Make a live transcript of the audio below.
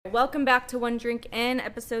Welcome back to One Drink In,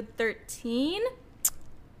 episode 13.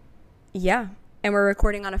 Yeah, and we're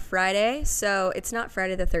recording on a Friday, so it's not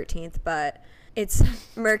Friday the 13th, but it's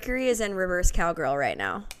Mercury is in reverse cowgirl right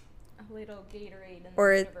now. A little Gatorade in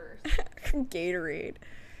Or the universe. Gatorade.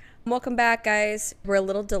 Welcome back, guys. We're a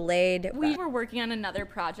little delayed. We were working on another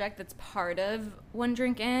project that's part of One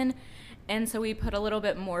Drink In, and so we put a little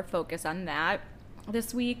bit more focus on that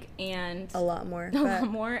this week, and a lot more.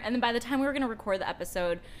 And then by the time we were going to record the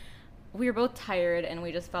episode, we were both tired, and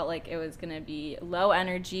we just felt like it was going to be low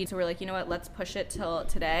energy, so we're like, you know what, let's push it till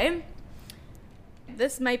today.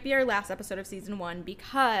 This might be our last episode of season 1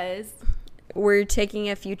 because we're taking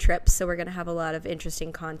a few trips, so we're going to have a lot of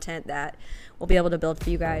interesting content that we'll be able to build for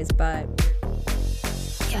you guys, but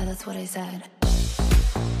yeah, that's what I said.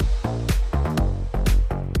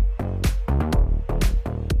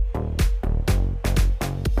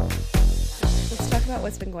 let's talk about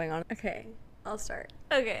what's been going on. Okay, I'll start.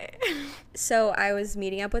 Okay. So I was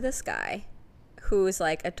meeting up with this guy who's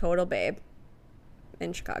like a total babe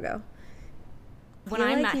in Chicago. When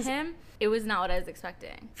I met him, it was not what I was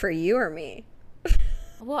expecting. For you or me?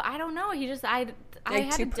 Well, I don't know. He just, I Like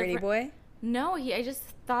had too a pretty different- boy? No, I just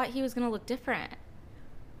thought he was going to look different.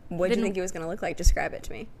 What do you think he was going to look like? Describe it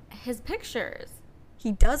to me. His pictures.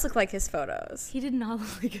 He does look like his photos. He did not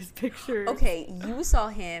look like his pictures. Okay, you saw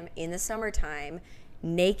him in the summertime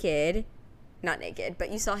naked. Not naked,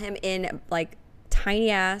 but you saw him in like tiny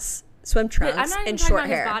ass swim trunks I'm not even and talking short about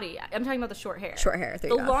hair. his body. I'm talking about the short hair. Short hair. The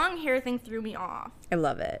threw you off. long hair thing threw me off. I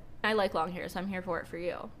love it. I like long hair, so I'm here for it for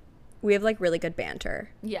you. We have like really good banter.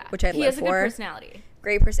 Yeah. Which I He live has a for. good personality.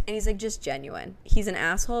 Great person, and he's like just genuine. He's an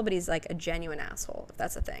asshole, but he's like a genuine asshole, if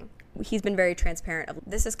that's a thing. He's been very transparent of,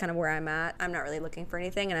 this is kind of where I'm at. I'm not really looking for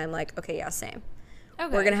anything, and I'm like, okay, yeah, same.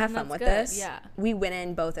 Okay. We're gonna have fun that's with good. this. Yeah. We went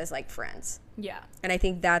in both as like friends, Yeah. and I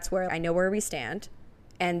think that's where I know where we stand,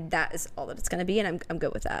 and that is all that it's gonna be, and I'm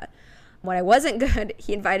good with that. When I wasn't good,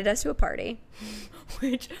 he invited us to a party,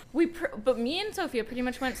 Which but me and Sophia pretty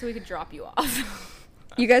much went so we could drop you off.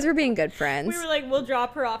 You guys were being good friends. We were like, we'll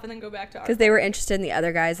drop her off and then go back to our because they were interested in the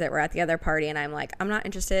other guys that were at the other party, and I'm like, I'm not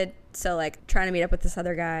interested. So like trying to meet up with this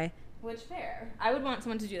other guy. Which fair. I would want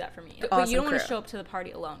someone to do that for me. But Awesome you don't want to crew. show up to the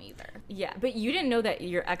party alone either. Yeah, but you didn't know that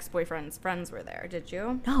your ex-boyfriend's friends were there, did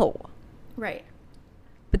you? No, Right.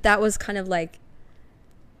 but that was kind of like,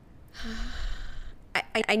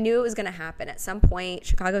 I knew it was gonna happen at some point.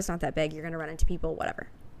 Chicago's not that big. You're gonna run into people, whatever.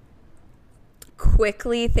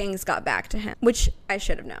 Quickly, things got back to him, which I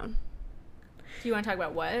should have known. Do you want to talk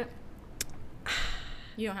about what?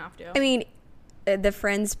 You don't have to. I mean, the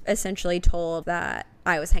friends essentially told that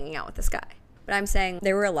I was hanging out with this guy. But I'm saying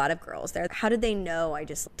there were a lot of girls there. How did they know I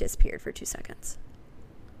just disappeared for 2 seconds?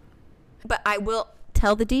 But I will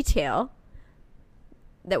tell the detail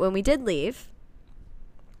that when we did leave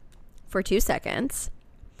for 2 seconds,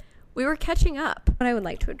 we were catching up. What I would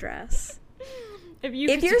like to address. If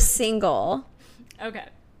you're single... Okay.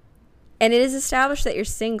 And it is established that you're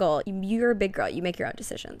single, you're a big girl. You make your own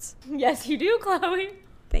decisions. Yes, you do, Chloe.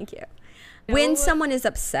 Thank you. When someone is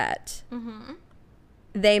upset,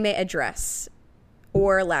 they may address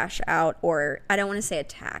or lash out, or I don't want to say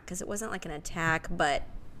attack because it wasn't like an attack, but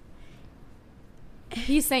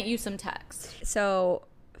He sent you some text. so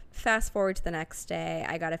fast forward to the next day,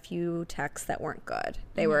 I got a few texts that weren't good.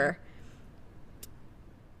 They were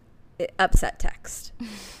upset text.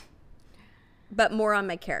 But more on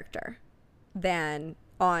my character than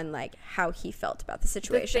on like how he felt about the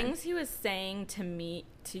situation. The things he was saying to me,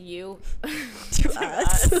 to you, To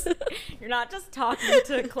us. You're not just talking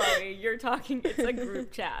to Chloe. You're talking. It's a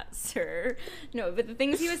group chat, sir. No, but the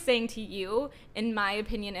things he was saying to you, in my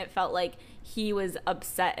opinion, it felt like he was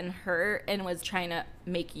upset and hurt and was trying to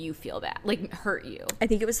make you feel bad, like hurt you. I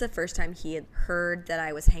think it was the first time he had heard that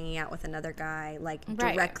I was hanging out with another guy, like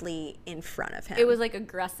Right. directly in front of him. It was like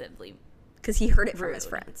aggressively because he heard it from rude. his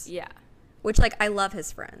friends. Yeah. Which, like, I love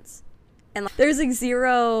his friends. And like, there's like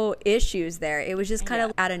zero issues there. It was just kind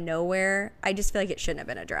of out of nowhere. I just feel like it shouldn't have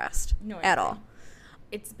been addressed at all.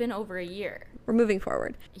 It's been over a year. We're moving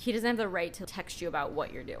forward. He doesn't have the right to text you about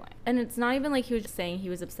what you're doing. And it's not even like he was just saying he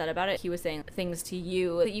was upset about it. He was saying things to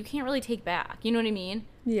you that you can't really take back. You know what I mean?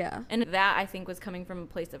 Yeah. And that, I think, was coming from a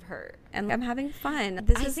place of hurt. And I'm having fun.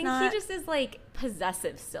 I think he just is, like,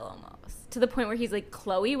 possessive still almost. To the point where he's like,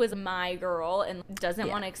 Chloe was my girl and doesn't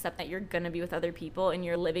want to accept that you're going to be with other people and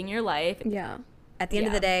you're living your life. Yeah. At the end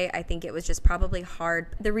of the day, I think it was just probably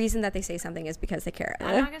hard. The reason that they say something is because they care.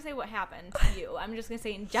 I'm not going to say what happened to you. I'm just going to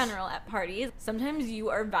say in general at parties, sometimes you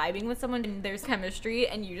are vibing with someone and there's chemistry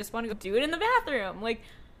and you just want to go do it in the bathroom. Like,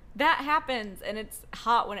 that happens and it's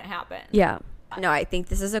hot when it happens. Yeah. No, I think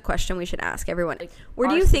this is a question we should ask everyone. Like, Where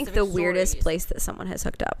do our you think the specific weirdest stories. place that someone has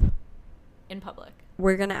hooked up? In public.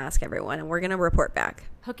 We're going to ask everyone, and we're going to report back.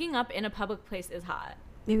 Hooking up in a public place is hot.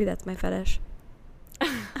 Maybe that's my fetish.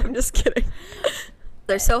 I'm just kidding.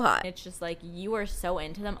 They're so hot. It's just like you are so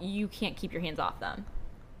into them, you can't keep your hands off them.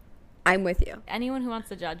 I'm with you. Anyone who wants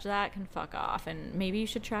to judge that can fuck off, and maybe you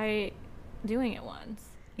should try doing it once.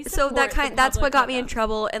 You So support the that's what public got me in hookups.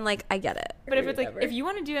 trouble, and like I get it. But if it's like, Whatever. if you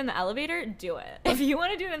want to do it in the elevator, do it. If you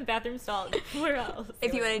want to do it in the bathroom stall, where else?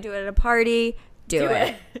 If you want to do it at a party, do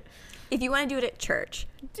it. If you want to do it at church,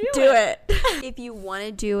 Do it. If you want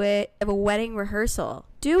to do it at a wedding rehearsal,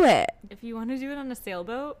 do it. If you want to do it on a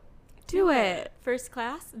sailboat, Do it. First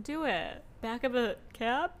class, do it. Back of a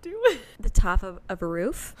cab, do it. The top of a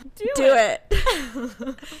roof, Do it.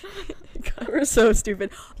 God, we're so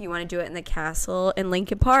stupid. If you want to do it in the castle in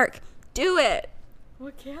Lincoln Park, do it.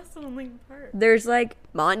 What castle in Lincoln Park? There's like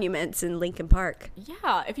monuments in Lincoln Park.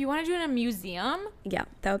 Yeah, if you want to do it in a museum, Yeah,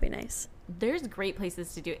 that would be nice. there's great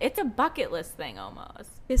places to do it. It's a bucket list thing almost.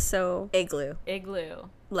 It's so igloo. Igloo.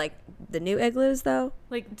 Like the new igloos though.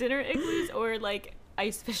 Like dinner igloos or like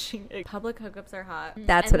ice fishing. Public hookups are hot.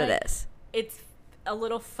 That's And, what like, it is. It's a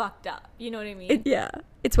little fucked up. You know what I mean? Yeah.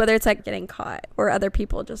 It's whether it's like getting caught or other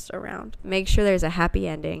people just around. Make sure there's a happy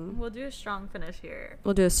ending. We'll do a strong finish here.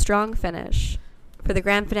 We'll do a strong finish for the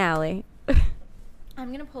grand finale. I'm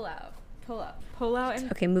going to pull out. Pull out.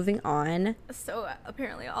 And Okay, moving on. so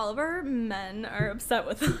apparently all of our men are upset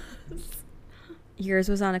with us. Yours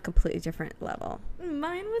was on a completely different level.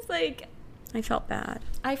 Mine was like, I felt bad.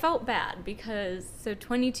 I felt bad because, so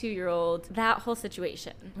 22-year-old, that whole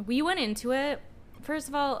situation. We went into it, first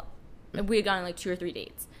of all, we had gone on like 2 or 3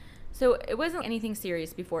 dates. So it wasn't anything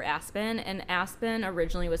serious before Aspen, and Aspen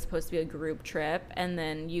originally was supposed to be a group trip, and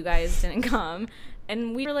then you guys didn't come,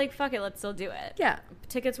 and we were like, fuck it, let's still do it. Yeah.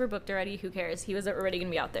 Tickets were booked already, who cares? He was already going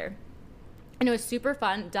to be out there. And it was super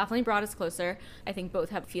fun, definitely brought us closer. I think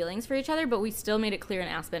both have feelings for each other, but we still made it clear in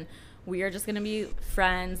Aspen, we are just going to be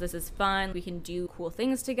friends, this is fun, we can do cool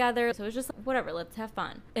things together. So it was just, whatever, let's have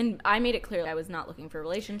fun. And I made it clear I was not looking for a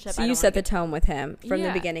relationship. So I you don't set wanna the tone with him from the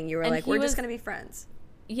Yeah. beginning. You were And like, he we're was- just going to be friends.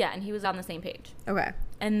 Yeah, and he was on the same page. Okay.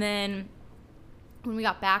 And then when we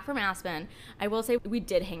got back from Aspen, I will say we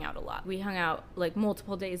did hang out a lot. We hung out like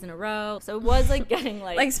multiple days in a row. So it was like getting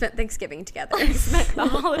like, Like spent Thanksgiving together. spent the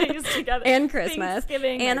holidays together. And Christmas.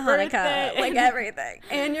 Thanksgiving, And my Hanukkah. birthday, Like everything.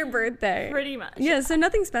 And your birthday. pretty much. Yeah, so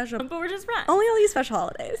nothing special. But we're just friends. Only all these special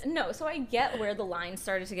holidays. No, so I get where the lines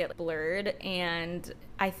started to get blurred, and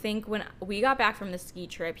I think when we got back from the ski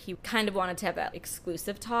trip, he kind of wanted to have that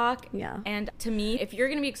exclusive talk. Yeah. And to me, if you're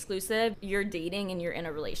going to be exclusive, you're dating and you're in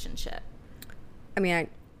a relationship. I mean,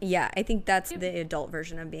 I think that's the adult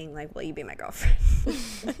version of being like, will you be my girlfriend?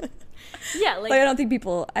 Yeah, Like, I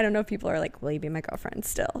don't know if people are like, will you be my girlfriend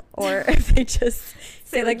still? Or if they just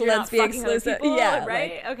say like, you're let's not be fucking other exclusive. people, Yeah,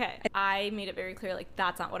 right? like- Okay. I made it very clear, like,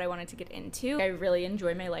 that's not what I wanted to get into. I really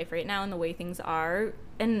enjoy my life right now and the way things are.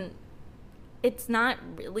 And it's not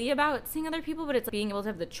really about seeing other people, but it's being able to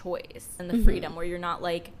have the choice and the freedom where you're not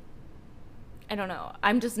like, I don't know.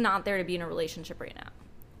 I'm just not there to be in a relationship right now.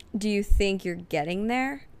 Do you think you're getting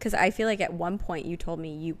there? Because I feel like at one point you told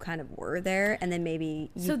me you kind of were there, and then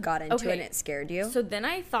maybe you So, got into it okay. and it scared you. So then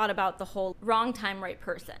I thought about the whole wrong time, right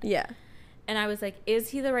person. Yeah. And I was like, is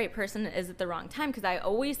he the right person? Is it the wrong time? Because I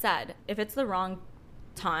always said, if it's the wrong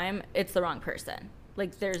time, it's the wrong person.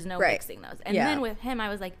 Like, there's no Right. mixing those. And Yeah. then with him, I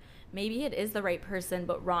was like, maybe it is the right person,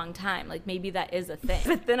 but wrong time. Like, maybe that is a thing.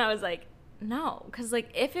 But then I was like, no. Because, like,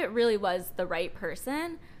 if it really was the right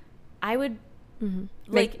person, I would,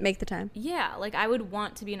 like, Make the time. yeah, like, I would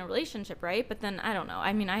want to be in a relationship, right? But then, I don't know.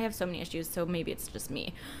 I mean, I have so many issues, so maybe it's just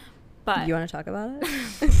me. But You want to talk about it?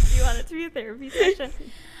 do you want it to be a therapy session?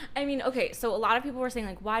 I mean, okay, so a lot of people were saying,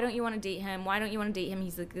 like, why don't you want to date him? Why don't you want to date him?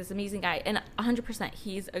 He's like this amazing guy. And 100%,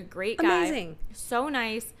 he's a great guy. Amazing. So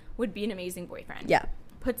nice, would be an amazing boyfriend. Yeah.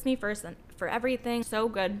 Puts me first for everything. So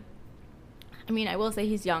good. I mean, I will say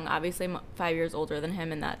he's young. Obviously, I'm 5 years older than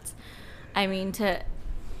him, and that's, I mean,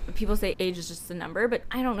 people say age is just a number, but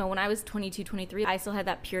I don't know. When I was 22, 23, I still had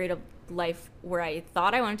that period of life where I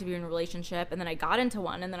thought I wanted to be in a relationship, and then I got into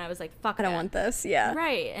one, and then I was like, fuck I don't that. want this. Yeah.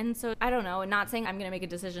 Right. And so I don't know. And not saying I'm going to make a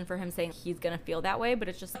decision for him saying he's going to feel that way, but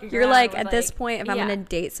it's just You're like, at this point, if I'm yeah, going to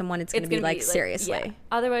date someone, it's going to be gonna like, seriously. yeah.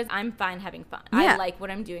 Otherwise, I'm fine having fun. Yeah. I like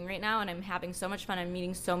what I'm doing right now, and I'm having so much fun. I'm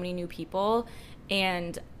meeting so many new people,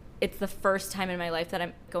 and it's the first time in my life that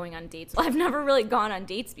I'm going on dates. I've never really gone on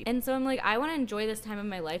dates before. And so I'm like, I want to enjoy this time of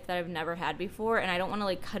my life that I've never had before, and I don't want to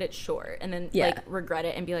like cut it short and then Yeah. like regret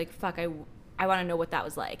it and be like, fuck, I I want to know what that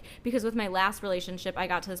was like. Because with my last relationship, I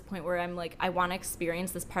got to this point where I'm like, I want to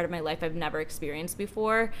experience this part of my life I've never experienced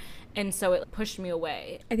before. And so it pushed me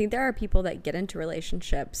away. I think there are people that get into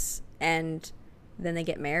relationships and then they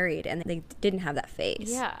get married and they didn't have that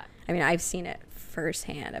phase. Yeah. I mean, I've seen it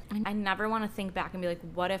firsthand. I never want to think back and be like,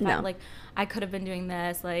 what if I could have been doing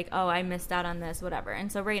this? Like, oh, I missed out on this, whatever.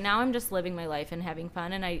 And so right now I'm just living my life and having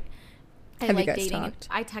fun. And I have like you guys dating. talked?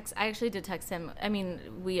 I actually did text him. I mean,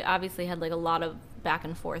 we obviously had like a lot of back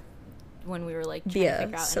and forth when we were like trying to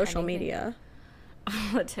figure out social media.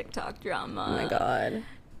 The TikTok drama. Oh my God.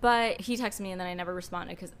 But he texted me and then I never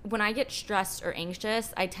responded because when I get stressed or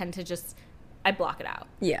anxious, I tend to I block it out.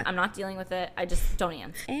 Yeah. I'm not dealing with it. I just don't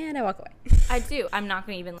answer. And I walk away. I do. I'm not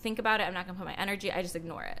going to even think about it. I'm not going to put my energy. I just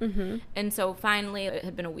ignore it. Mm-hmm. And so finally, it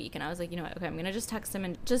had been a week, and I was like, you know what? Okay, I'm going to just text him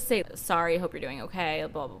and just say, sorry, hope you're doing okay,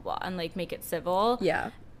 blah, blah, blah, and like make it civil.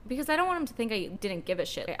 Yeah. Because I don't want him to think I didn't give a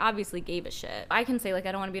shit. I obviously gave a shit. I can say, like,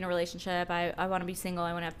 I don't want to be in a relationship. I want to be single.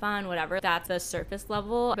 I want to have fun, whatever. That's the surface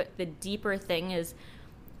level. But the deeper thing is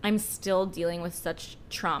I'm still dealing with such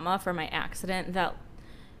trauma from my accident that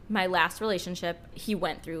my last relationship, he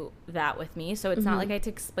went through that with me. So it's not like I had to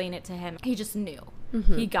explain it to him. He just knew.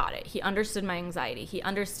 He got it. He understood my anxiety. He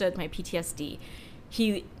understood my PTSD.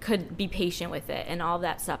 He could be patient with it and all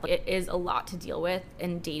that stuff. It is a lot to deal with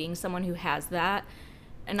in dating someone who has that.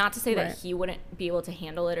 And not to say that he wouldn't be able to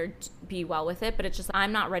handle it or be well with it, but it's just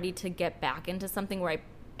I'm not ready to get back into something where I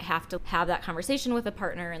have to have that conversation with a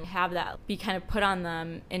partner and have that be kind of put on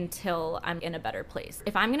them until I'm in a better place.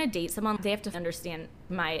 If I'm going to date someone, they have to understand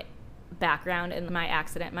my background and my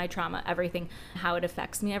accident, my trauma, everything, how it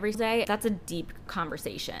affects me every day. That's a deep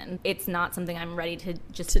conversation. It's not something I'm ready to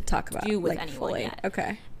just talk about do with like, anyone fully. yet.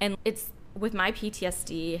 Okay. And it's with my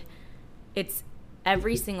PTSD, it's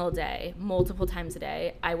every single day, multiple times a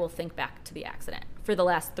day, I will think back to the accident for the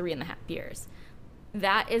last 3.5 years.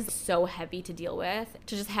 That is so heavy to deal with,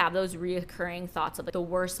 to just have those reoccurring thoughts of like the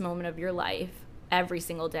worst moment of your life every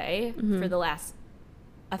single day for the last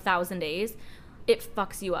 1,000 days. It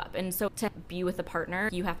fucks you up. And so to be with a partner,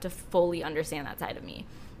 you have to fully understand that side of me.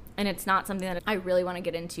 And it's not something that I really want to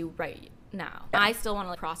get into right now. I still want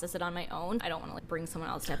to process it on my own. I don't want to bring someone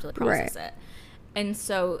else to have to process it. And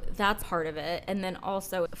so that's part of it. And then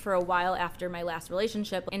also for a while after my last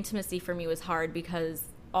relationship, intimacy for me was hard because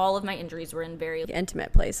all of my injuries were in very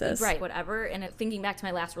intimate places. Right, whatever. And thinking back to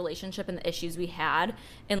my last relationship and the issues we had,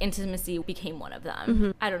 and intimacy became one of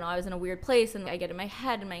them. I don't know, I was in a weird place and I get in my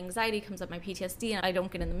head and my anxiety comes up, my PTSD, and I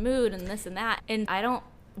don't get in the mood and this and that. And I don't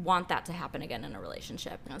want that to happen again in a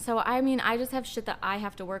relationship. So, I mean, I just have shit that I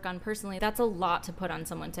have to work on personally. That's a lot to put on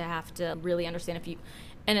someone to have to really understand if you...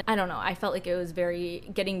 And I don't know, I felt like it was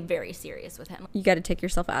getting very serious with him. You got to take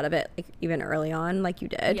yourself out of it, like even early on, like you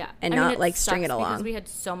did. Yeah. And not like string it along. Because we had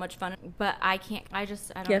so much fun, but I can't, I don't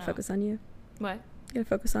know. You got to focus on you. What? You got to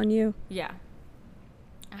focus on you. Yeah.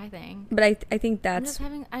 I think. But I think that's...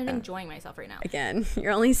 I'm enjoying myself right now. Again,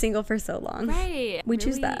 you're only single for so long. Right. We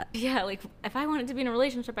choose that. Yeah, like if I wanted to be in a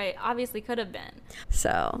relationship, I obviously could have been.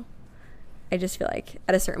 So I just feel like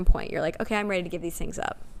at a certain point, you're like, okay, I'm ready to give these things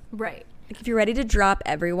up. Right. Like if you're ready to drop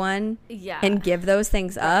everyone and give those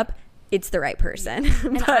things up, it's the right person.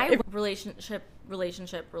 And relationship.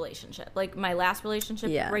 Like my last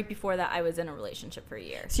relationship, right before that, I was in a relationship for a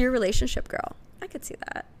year. So you're a relationship girl. I could see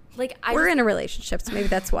that. Like we're in a relationship, so maybe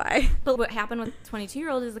that's why. But what happened with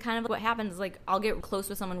 22-year-old is kind of what happens. Like I'll get close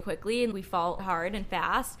with someone quickly, and we fall hard and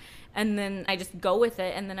fast, and then I just go with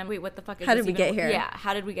it, and then I'm wait, what the fuck? How did we get here? Yeah,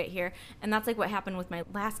 how did we get here? And that's like what happened with my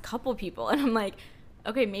last couple people, and I'm like,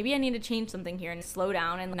 okay, maybe I need to change something here and slow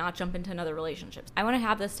down and not jump into another relationship. I want to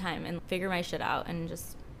have this time and figure my shit out and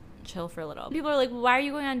just chill for a little. People are like, why are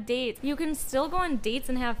you going on dates? You can still go on dates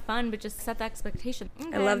and have fun, but just set the expectation.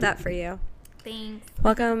 Okay. I love that for you. Thanks.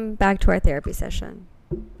 Welcome back to our therapy session.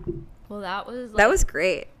 Well, that was that was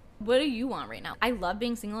great. What do you want right now? I love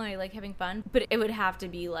being single and I like having fun, but it would have to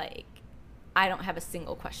be like, I don't have a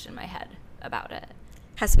single question in my head about it.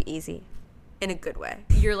 Has to be easy. In a good way.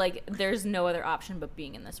 You're like, there's no other option but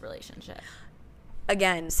being in this relationship.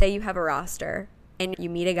 Again, say you have a roster and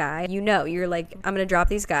you meet a guy, you're like, I'm going to drop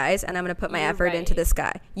these guys and I'm going to put my effort into this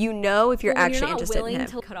guy. You know if you're actually interested in him. When you're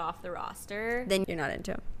not willing to cut off the roster, then you're not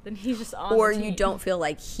into him. Then he's just on or the team. You don't feel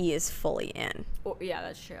like he is fully in. Yeah,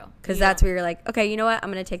 that's true. Because that's where you're like, okay, you know what?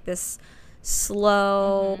 I'm going to take this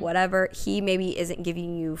slow, whatever. He maybe isn't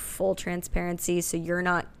giving you full transparency, so you're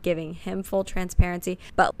not giving him full transparency.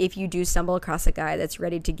 But if you do stumble across a guy that's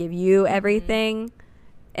ready to give you everything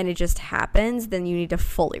and it just happens, then you need to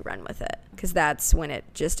fully run with it, because that's when it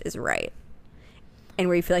just is right and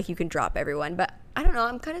where you feel like you can drop everyone. But I don't know,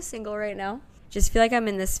 I'm kind of single right now, just feel like I'm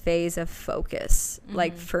in this phase of focus.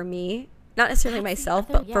 Like for me, not necessarily myself,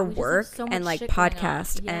 but for work and like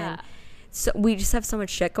podcast and so we just have so much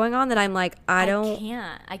shit going on that I'm like, I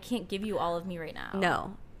can't give you all of me right now.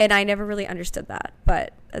 No. And I never really understood that,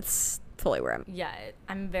 but that's fully where I'm. Yeah,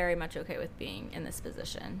 I'm very much okay with being in this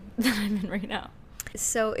position that I'm in right now.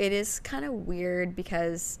 So it is kind of weird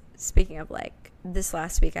because speaking of like this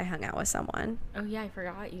last week I hung out with someone. Oh yeah, I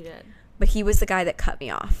forgot you did. But he was the guy that cut me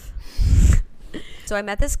off. So I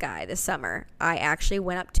met this guy this summer. I actually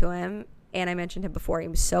went up to him and I mentioned him before. He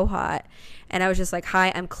was so hot. And I was just like,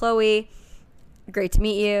 hi, I'm Chloe. Great to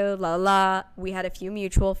meet you. La la. We had a few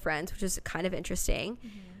mutual friends, which is kind of interesting.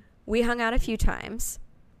 Mm-hmm. We hung out a few times.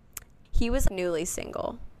 He was newly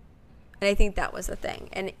single. And I think that was the thing.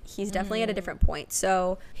 And he's definitely at a different point.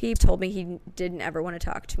 So he told me he didn't ever want to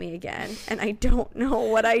talk to me again. And I don't know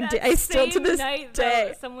what I did. I still to this day.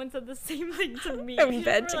 Though, someone said the same thing to me. In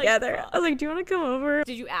bed together. Like, I was like, do you want to come over?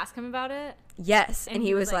 Did you ask him about it? Yes. And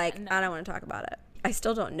he was like, no. I don't want to talk about it. I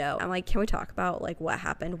still don't know. I'm like, can we talk about like what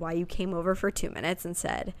happened? Why you came over for 2 minutes and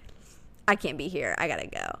said, I can't be here. I got to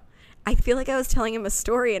go. I feel like I was telling him a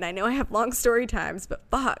story and I know I have long story times, but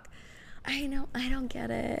fuck. I know. I don't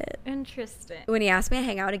get it. Interesting. When he asked me to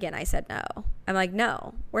hang out again, I said no. I'm like,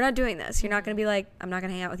 no, we're not doing this. You're not going to be like, I'm not going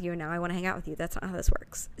to hang out with you and now I want to hang out with you. That's not how this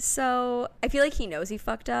works. So I feel like he knows he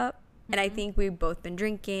fucked up. And I think we've both been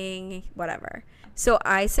drinking, whatever. So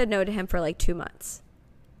I said no to him for like 2 months.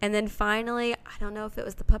 And then finally, I don't know if it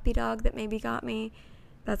was the puppy dog that maybe got me.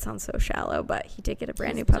 That sounds so shallow, but he did get a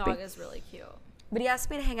brand new puppy. His dog is really cute. But he asked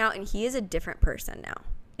me to hang out, and he is a different person now.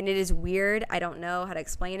 And it is weird. I don't know how to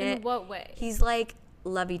explain it. In what way? He's like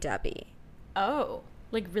lovey-dovey. Oh,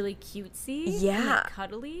 like really cutesy? Yeah. And like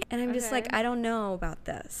cuddly? And I'm just like, I don't know about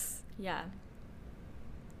this. Yeah.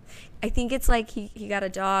 I think it's like he got a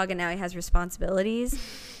dog, and now he has responsibilities.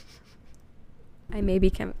 I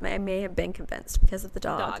may have been convinced because of the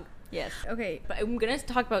dog. Yes. Okay, but I'm going to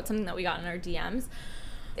talk about something that we got in our DMs.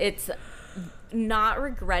 It's not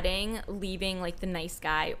regretting leaving like the nice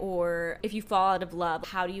guy, or if you fall out of love,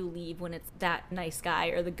 how do you leave when it's that nice guy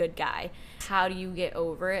or the good guy? How do you get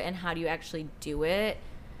over it and how do you actually do it?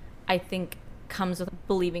 I think comes with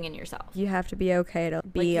believing in yourself. You have to be okay to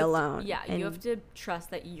be alone. You have to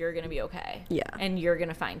trust that you're going to be okay. Yeah. And you're going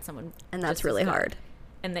to find someone. And that's really hard.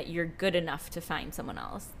 And that you're good enough to find someone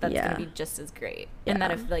else that's going to be just as great. Yeah. And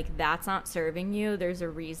that if like that's not serving you, there's a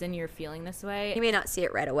reason you're feeling this way. You may not see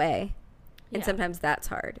it right away. And sometimes that's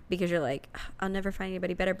hard because you're like, I'll never find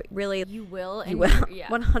anybody better. But really, you will. You will. Yeah.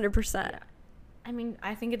 100%. Yeah. I mean,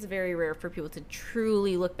 I think it's very rare for people to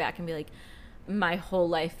truly look back and be like, my whole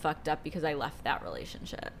life fucked up because I left that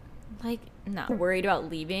relationship. Like, no. Worried about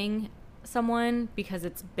leaving someone because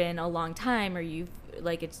it's been a long time, or you've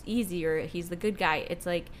like it's easy, or he's the good guy. It's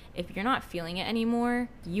like if you're not feeling it anymore,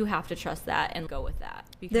 you have to trust that and go with that.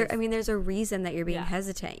 Because there's a reason that you're being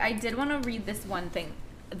hesitant. I did want to read this one thing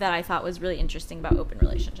that I thought was really interesting about open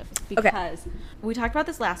relationships because we talked about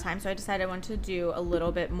this last time, so I decided I wanted to do a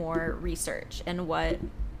little bit more research in what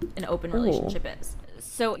an open relationship is.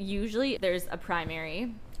 So usually there's a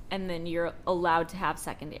primary and then you're allowed to have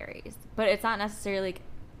secondaries, but it's not necessarily like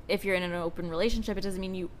if you're in an open relationship, it doesn't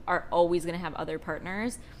mean you are always going to have other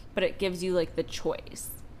partners, but it gives you like the choice.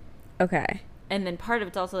 Okay. And then part of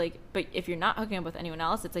it's also like, but if you're not hooking up with anyone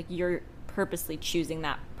else, it's like you're purposely choosing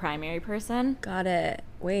that primary person. Got it.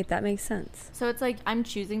 Wait, that makes sense. So it's like I'm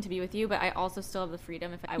choosing to be with you, but I also still have the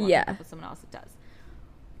freedom if I want to hook up with someone else, it does.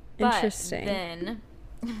 Interesting.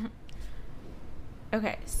 But then,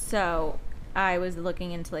 okay, so I was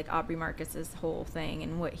looking into like Aubrey Marcus's whole thing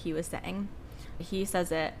and what he was saying. He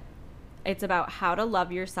says it's about how to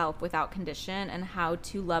love yourself without condition and how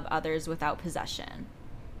to love others without possession.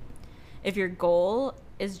 If your goal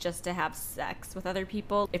is just to have sex with other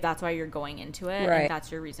people, if that's why you're going into it, and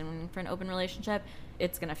that's your reason for an open relationship,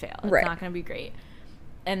 it's going to fail. It's not going to be great.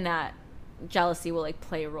 And that jealousy will like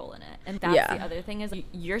play a role in it. And that's the other thing is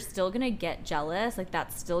you're still going to get jealous. Like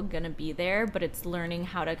that's still going to be there, but it's learning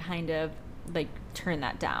how to kind of like turn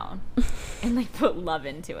that down and like put love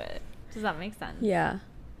into it. Does that make sense? Yeah.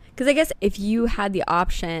 Because I guess if you had the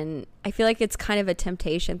option, I feel like it's kind of a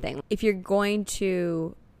temptation thing. If you're going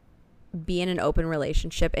to be in an open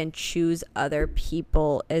relationship and choose other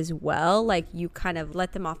people as well, like you kind of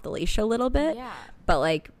let them off the leash a little bit. Yeah. But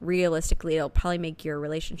like realistically, it'll probably make your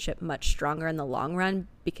relationship much stronger in the long run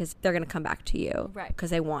because they're going to come back to you. Right. Because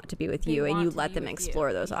they want to be with you and you let them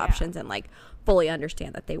explore those options and like fully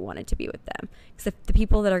understand that they wanted to be with them. Because if the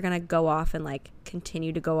people that are going to go off and like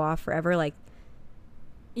continue to go off forever, like,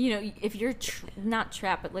 you know, if you're not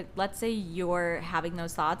trapped, but like let's say you're having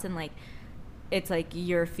those thoughts and like it's like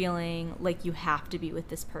you're feeling like you have to be with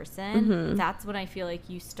this person, that's when I feel like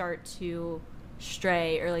you start to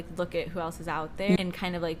stray or like look at who else is out there and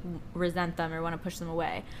kind of like resent them or want to push them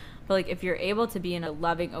away. But like if you're able to be in a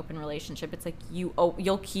loving, open relationship, it's like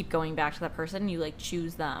you'll keep going back to that person. You like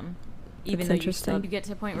choose them, even though you get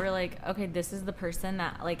to a point where like, okay, this is the person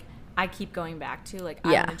that like I keep going back to. Like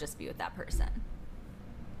I want to just be with that person.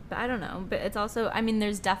 But I don't know. But it's also, I mean,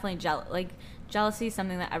 there's definitely jealousy is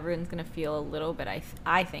something that everyone's gonna feel a little bit.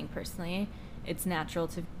 I think personally, it's natural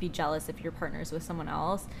to be jealous if your partner's with someone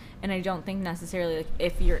else. And I don't think necessarily like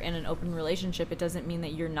if you're in an open relationship, it doesn't mean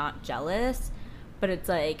that you're not jealous. But it's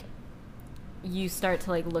like you start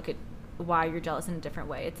to like look at why you're jealous in a different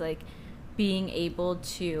way. It's like being able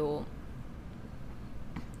to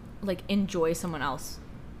like enjoy someone else's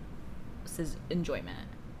enjoyment.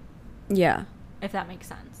 Yeah. If that makes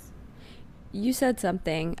sense. You said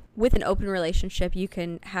something. With an open relationship, you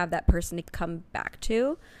can have that person to come back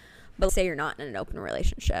to. But say you're not in an open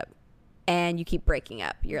relationship and you keep breaking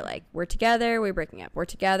up. You're like, we're together, we're breaking up. We're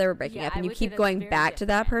together, we're breaking up. And you keep going back to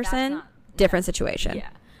that person. Different situation. Yeah.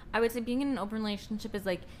 I would say being in an open relationship is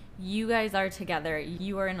like you guys are together.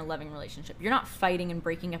 You are in a loving relationship. You're not fighting and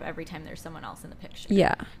breaking up every time there's someone else in the picture.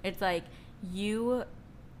 Yeah. It's like you...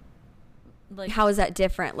 Like, how is that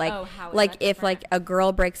different? Like, like if different? Like a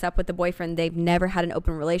girl breaks up with a boyfriend, they've never had an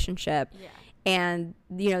open relationship, and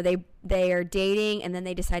you know they are dating, and then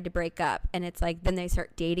they decide to break up, and it's like then they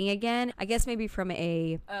start dating again. I guess maybe from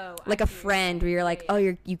a like a friend where you're like,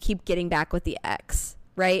 you keep getting back with the ex,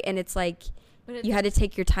 right? And it's like you had to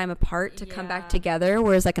take your time apart to come back together.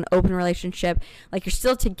 Whereas like an open relationship, like you're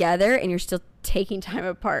still together and you're still taking time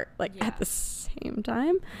apart, like at the same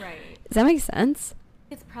time. Right? Does that make sense?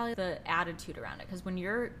 It's probably the attitude around it, because when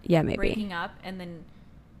you're maybe breaking up and then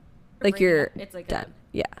like you're up, it's like done.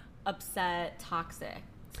 Upset, toxic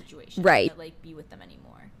situation. Right. You can't, like be with them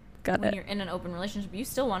anymore. Got when it. You're in an open relationship, you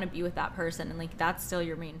still want to be with that person, and like that's still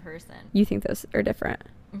your main person. You think those are different?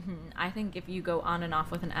 I think if you go on and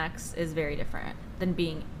off with an ex is very different than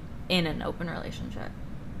being in an open relationship.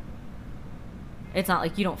 It's not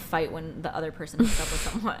like you don't fight when the other person hooks up with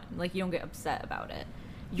someone. Like you don't get upset about it.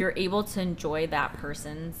 You're able to enjoy that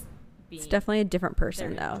person's being. It's definitely a different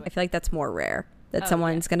person, though. I feel like that's more rare that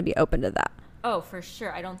someone's going to be open to that. Oh, for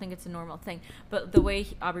sure. I don't think it's a normal thing. But the way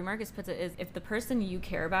Aubrey Marcus puts it is if the person you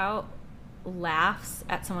care about laughs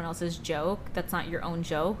at someone else's joke that's not your own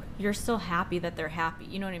joke, you're still happy that they're happy.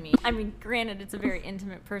 You know what I mean? I mean, granted, it's a very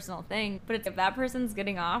intimate, personal thing. But if that person's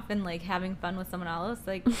getting off and, like, having fun with someone else,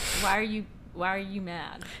 like, why are you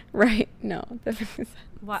mad? Right. No.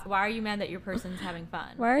 Why are you mad that your person's having fun?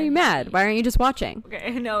 Why are you mad? Why aren't you just watching?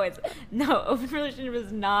 Okay, no, open relationship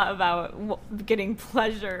is not about getting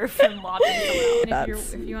pleasure from watching someone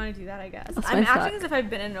else. If you want to do that, I guess. I'm acting as if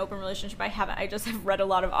I've been in an open relationship. I haven't. I just have read a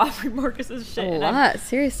lot of Aubrey Marcus's shit. A lot.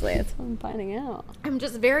 Seriously, that's what I'm finding out. I'm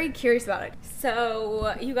just very curious about it.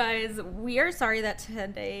 So, you guys, we are sorry that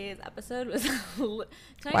today's episode was...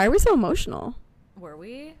 Why are we so emotional? Were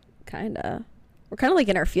we? Kinda. We're kind of like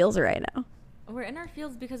in our feels right now. We're in our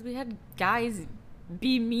fields because we had guys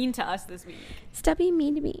be mean to us this week. Stop being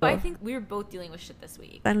mean to me. But I think we were both dealing with shit this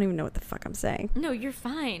week. I don't even know what the fuck I'm saying. No, you're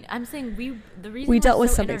fine. I'm saying the reason we dealt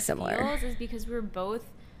with so something similar is because we were both.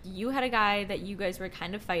 You had a guy that you guys were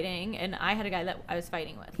kind of fighting, and I had a guy that I was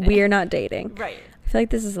fighting with. We are not dating. Right. I feel like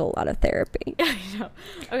this is a lot of therapy. I know.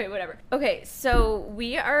 Okay, whatever. Okay, so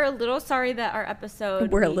we are a little sorry that our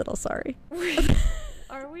episode... We're a little sorry.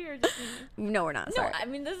 Are we or just me? No, we're not. Sorry. No, I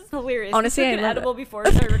mean, this is hilarious. Honestly, we took I an love edible before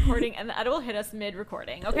we started recording, and the edible hit us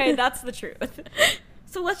mid-recording. Okay, that's the truth.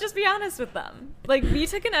 So let's just be honest with them. Like, we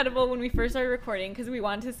took an edible when we first started recording because we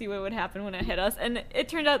wanted to see what would happen when it hit us, and it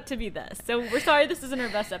turned out to be this. So we're sorry this isn't our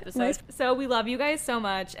best episode. So we love you guys so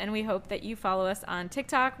much, and we hope that you follow us on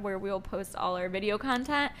TikTok, where we'll post all our video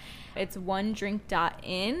content. It's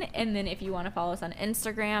onedrink.in, and then if you want to follow us on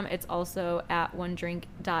Instagram, it's also at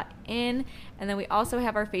onedrink.in. And then we also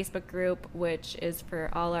have our Facebook group, which is for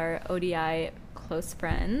all our ODI close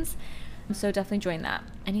friends. So definitely join that.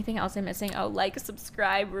 Anything else I'm missing? Oh, like,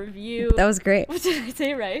 subscribe, review. That was great. What did I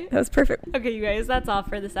say right? That was perfect. Okay, you guys, that's all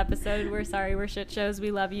for this episode. We're sorry we're shit shows.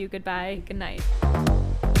 We love you. Goodbye. Good night.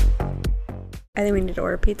 I think we need to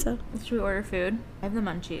order pizza. Should we order food? I have the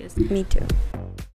munchies. Me too.